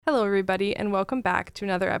Hello, everybody, and welcome back to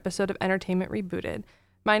another episode of Entertainment Rebooted.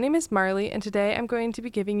 My name is Marley, and today I'm going to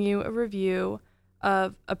be giving you a review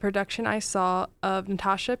of a production I saw of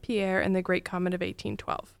Natasha Pierre and the Great Comet of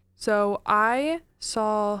 1812. So I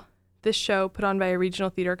saw this show put on by a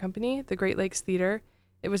regional theater company, the Great Lakes Theater.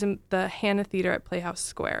 It was in the Hannah Theater at Playhouse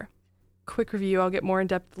Square. Quick review, I'll get more in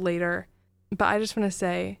depth later, but I just want to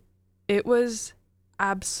say it was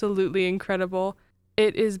absolutely incredible.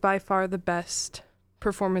 It is by far the best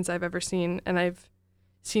performance I've ever seen, and I've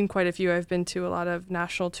seen quite a few. I've been to a lot of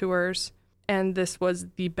national tours, and this was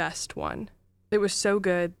the best one. It was so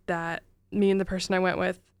good that me and the person I went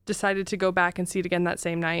with decided to go back and see it again that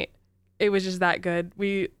same night. It was just that good.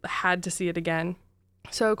 We had to see it again.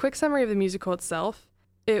 So, a quick summary of the musical itself.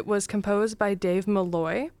 It was composed by Dave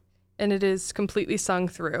Malloy, and it is completely sung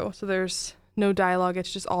through. So there's no dialogue,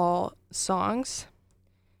 it's just all songs.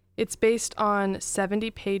 It's based on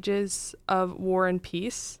 70 pages of War and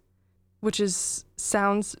Peace, which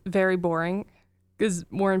sounds very boring because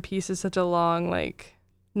War and Peace is such a long,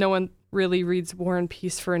 no one really reads War and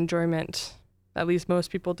Peace for enjoyment. At least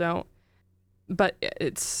most people don't. But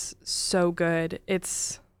it's so good.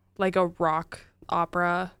 It's like a rock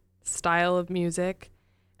opera style of music,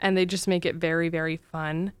 and they just make it very, very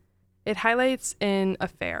fun. It highlights an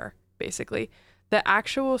affair, basically. The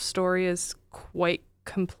actual story is quite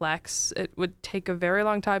complex. It would take a very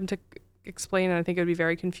long time to explain, and I think it would be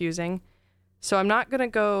very confusing. So I'm not going to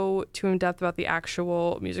go too in depth about the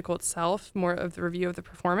actual musical itself, more of the review of the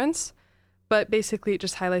performance. But basically, it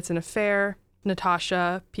just highlights an affair.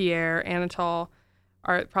 Natasha, Pierre, Anatole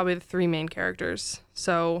are probably the three main characters.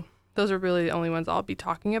 So those are really the only ones I'll be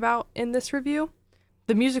talking about in this review.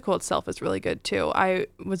 The musical itself is really good too. I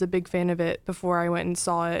was a big fan of it before I went and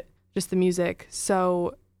saw it, just the music.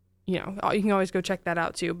 So, you can always go check that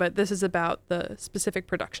out too. But this is about the specific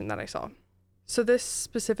production that I saw. So this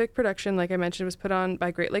specific production, like I mentioned, was put on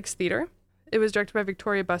by Great Lakes Theater. It was directed by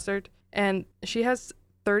Victoria Bussard, and she has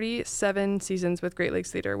 37 seasons with Great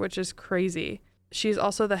Lakes Theater, which is crazy. She's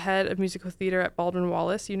also the head of musical theater at Baldwin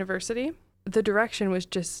Wallace University. The direction was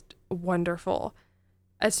just wonderful.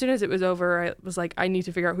 As soon as it was over, I was like, I need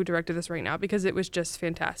to figure out who directed this right now because it was just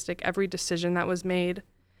fantastic. Every decision that was made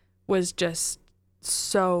was just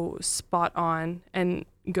so spot on and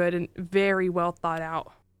good and very well thought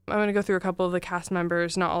out. I'm going to go through a couple of the cast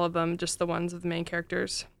members, not all of them, just the ones of the main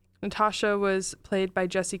characters. Natasha was played by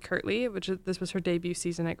Jessie Kirtley, this was her debut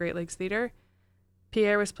season at Great Lakes Theater.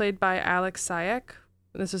 Pierre was played by Alex Sayek.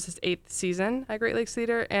 This was his 8th season at Great Lakes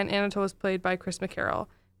Theater. And Anatole was played by Chris McCarroll.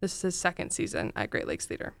 This is his 2nd season at Great Lakes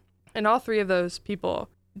Theater. And all three of those people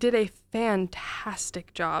did a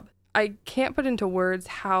fantastic job. I can't put into words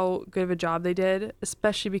how good of a job they did,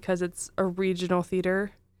 especially because it's a regional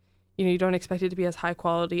theater. You don't expect it to be as high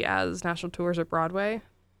quality as national tours or Broadway,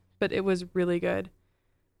 but it was really good.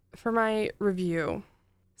 For my review,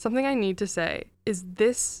 something I need to say is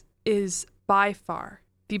this is by far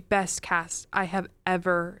the best cast I have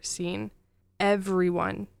ever seen.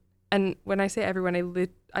 Everyone, and when I say everyone,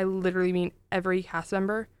 I literally mean every cast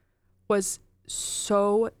member, was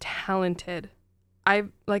so talented.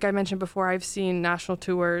 Like I mentioned before, I've seen national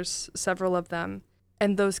tours, several of them,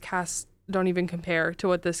 and those casts don't even compare to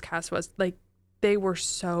what this cast was. They were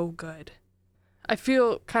so good. I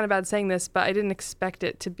feel kind of bad saying this, but I didn't expect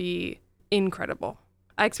it to be incredible.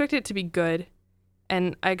 I expected it to be good,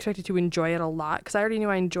 and I expected to enjoy it a lot, because I already knew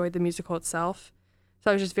I enjoyed the musical itself.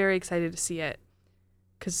 So I was just very excited to see it,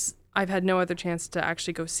 because I've had no other chance to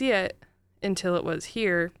actually go see it until it was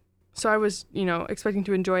here. So I was, expecting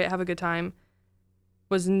to enjoy it, have a good time.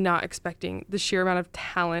 Was not expecting the sheer amount of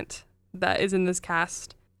talent that is in this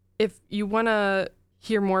cast. If you want to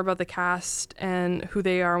hear more about the cast and who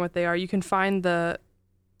they are and what they are, you can find the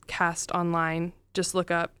cast online. Just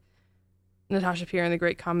look up Natasha Pierre and the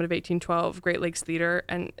Great Comet of 1812, Great Lakes Theater,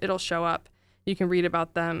 and it'll show up. You can read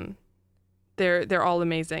about them. They're all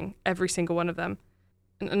amazing, every single one of them.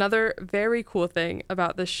 And another very cool thing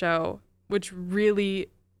about this show, which really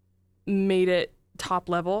made it top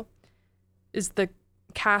level, is the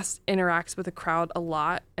cast interacts with the crowd a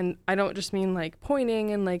lot. And I don't just mean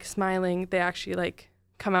pointing and smiling. They actually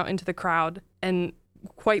come out into the crowd and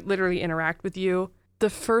quite literally interact with you. The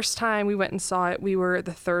first time we went and saw it, we were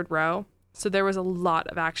the 3rd row. So there was a lot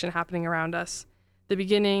of action happening around us. The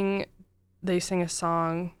beginning, they sing a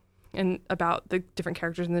song and about the different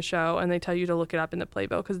characters in the show, and they tell you to look it up in the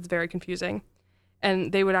playbill because it's very confusing.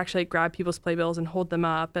 And they would actually grab people's playbills and hold them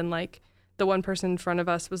up, and the one person in front of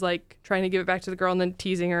us was trying to give it back to the girl and then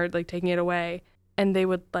teasing her, taking it away. And they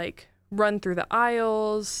would run through the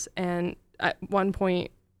aisles, and at one point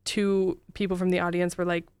 2 people from the audience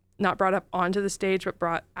were not brought up onto the stage, but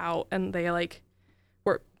brought out, and they like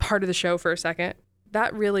were part of the show for a second.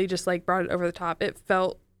 That really just like brought it over the top. It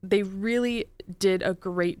felt they really did a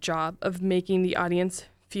great job of making the audience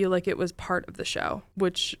feel like it was part of the show,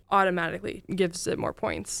 which automatically gives it more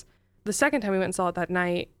points. The second time we went and saw it that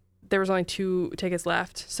night, there was only 2 tickets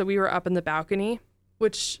left. So we were up in the balcony,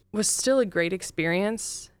 which was still a great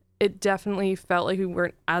experience. It definitely felt like we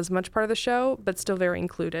weren't as much part of the show, but still very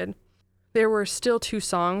included. There were still 2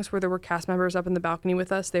 songs where there were cast members up in the balcony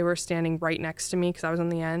with us. They were standing right next to me because I was on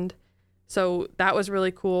the end. So that was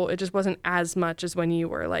really cool. It just wasn't as much as when you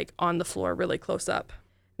were like on the floor really close up.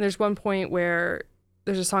 And there's one point where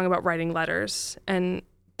there's a song about writing letters, and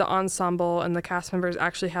the ensemble and the cast members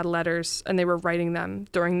actually had letters, and they were writing them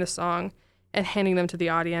during the song and handing them to the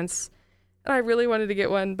audience. And I really wanted to get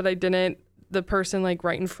one, but I didn't. The person like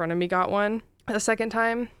right in front of me got one the second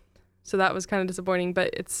time. So that was kind of disappointing, but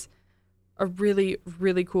it's a really,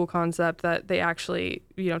 really cool concept that they actually,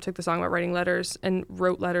 took the song about writing letters and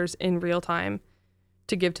wrote letters in real time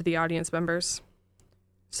to give to the audience members.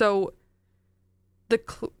 So the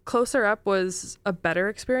closer up was a better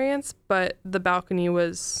experience, but the balcony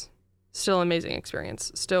was still an amazing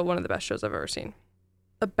experience. Still one of the best shows I've ever seen.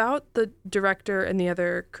 About the director and the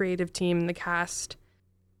other creative team and the cast,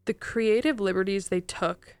 the creative liberties they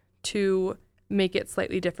took to make it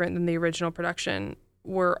slightly different than the original production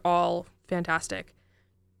were all fantastic.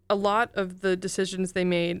 A lot of the decisions they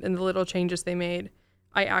made and the little changes they made,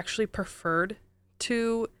 I actually preferred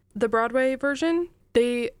to the Broadway version.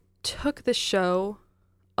 They took the show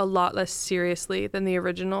a lot less seriously than the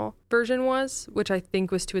original version was, which I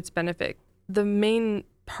think was to its benefit. The main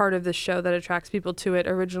part of the show that attracts people to it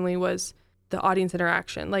originally was the audience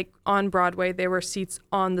interaction. Like on Broadway, there were seats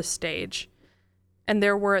on the stage, and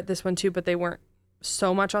there were at this one too, but they weren't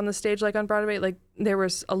so much on the stage like on Broadway. Like there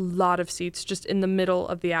was a lot of seats just in the middle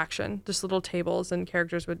of the action, just little tables, and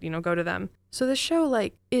characters would, go to them. So the show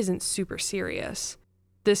like isn't super serious.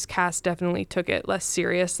 This cast definitely took it less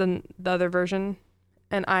serious than the other version,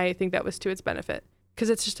 and I think that was to its benefit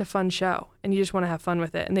because it's just a fun show and you just want to have fun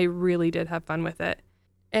with it, and they really did have fun with it.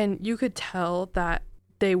 And you could tell that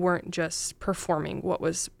they weren't just performing what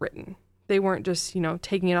was written. They weren't just,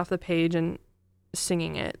 taking it off the page and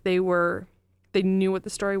singing it. They knew what the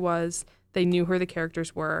story was, they knew who the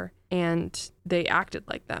characters were, and they acted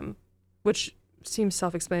like them, which seems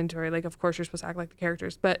self-explanatory. Like, of course you're supposed to act like the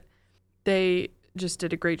characters, but they just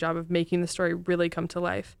did a great job of making the story really come to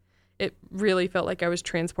life. It really felt like I was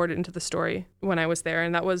transported into the story when I was there,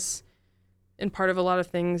 and that was in part of a lot of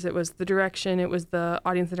things. It was the direction, it was the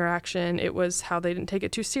audience interaction, it was how they didn't take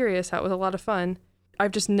it too serious, how it was a lot of fun.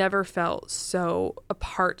 I've just never felt so a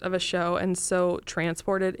part of a show and so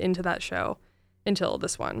transported into that show until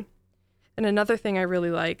this one. And another thing I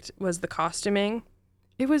really liked was the costuming.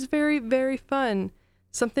 It was very, very fun.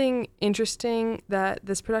 Something interesting that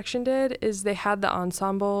this production did is they had the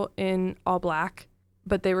ensemble in all black,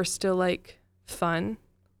 but they were still like fun.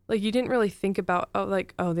 Like you didn't really think about,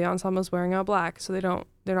 the ensemble's wearing all black, so they're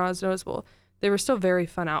not as noticeable. They were still very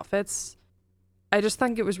fun outfits. I just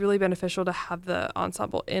think it was really beneficial to have the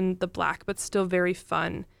ensemble in the black, but still very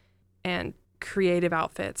fun and creative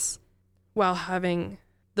outfits, while having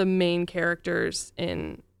the main characters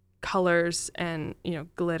in colors and,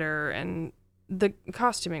 glitter, and the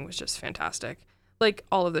costuming was just fantastic. Like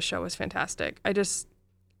all of the show was fantastic.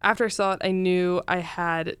 After I saw it, I knew I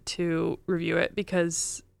had to review it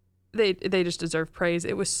because they just deserve praise.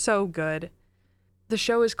 It was so good. The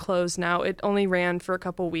show is closed now. It only ran for a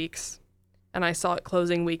couple weeks, and I saw it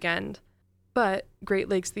closing weekend. But Great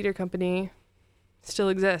Lakes Theater Company still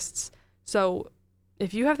exists. So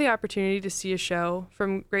if you have the opportunity to see a show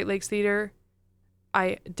from Great Lakes Theater,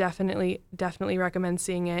 I definitely recommend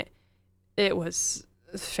seeing it. It was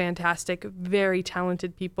fantastic. Very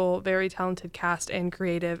talented people, very talented cast and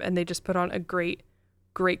creative, and they just put on a great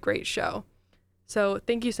show. So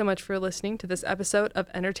thank you so much for listening to this episode of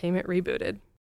Entertainment Rebooted.